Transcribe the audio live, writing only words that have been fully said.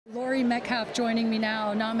Laurie Metcalf joining me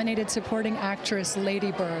now, nominated supporting actress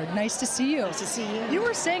Lady Bird. Nice to see you. Nice to see you. You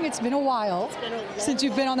were saying it's been a while since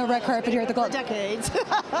you've been on the red carpet here at the Globe. Decades.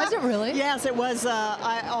 Has it really? Yes, it was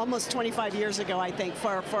almost 25 years ago, I think,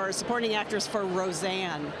 for supporting actress for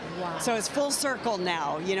Roseanne. Wow. So it's full circle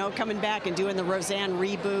now, you know, coming back and doing the Roseanne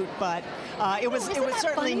reboot. But it was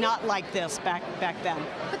certainly not like this back then.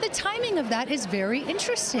 But the timing of that is very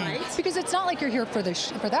interesting, right? Because it's not like you're here for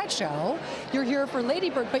that show. You're here for Lady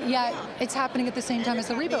Bird, but yet it's happening at the same time as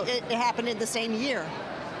the reboot. It happened in the same year.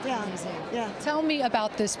 Yeah. Amazing. Yeah. Tell me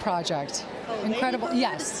about this project. Oh, Incredible.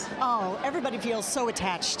 Yes. Oh, everybody feels so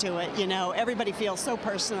attached to it, you know. Everybody feels so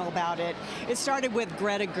personal about it. It started with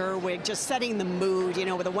Greta Gerwig just setting the mood, you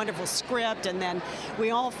know, with a wonderful script, and then we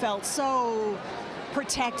all felt so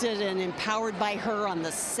protected and empowered by her on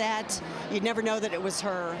the set. You'd never know that it was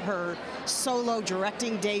her solo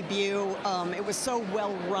directing debut. It was so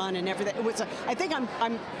well run and everything. It was. I think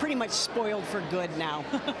I'm pretty much spoiled for good now.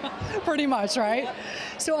 Pretty much, right? Yep.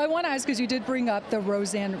 So I want to ask, because you did bring up the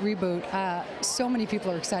Roseanne reboot. So many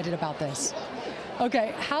people are excited about this.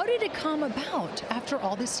 Okay, how did it come about after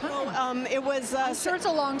all this time? Well, it was. I'm sure it's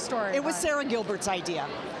a long story. It was Sarah Gilbert's idea,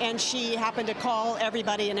 and she happened to call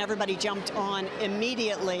everybody, and everybody jumped on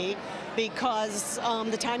immediately because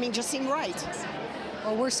the timing just seemed right.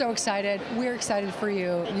 Well, we're so excited. We're excited for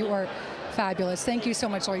you. You are fabulous. Thank you so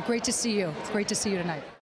much, Laurie. Great to see you. It's great to see you tonight.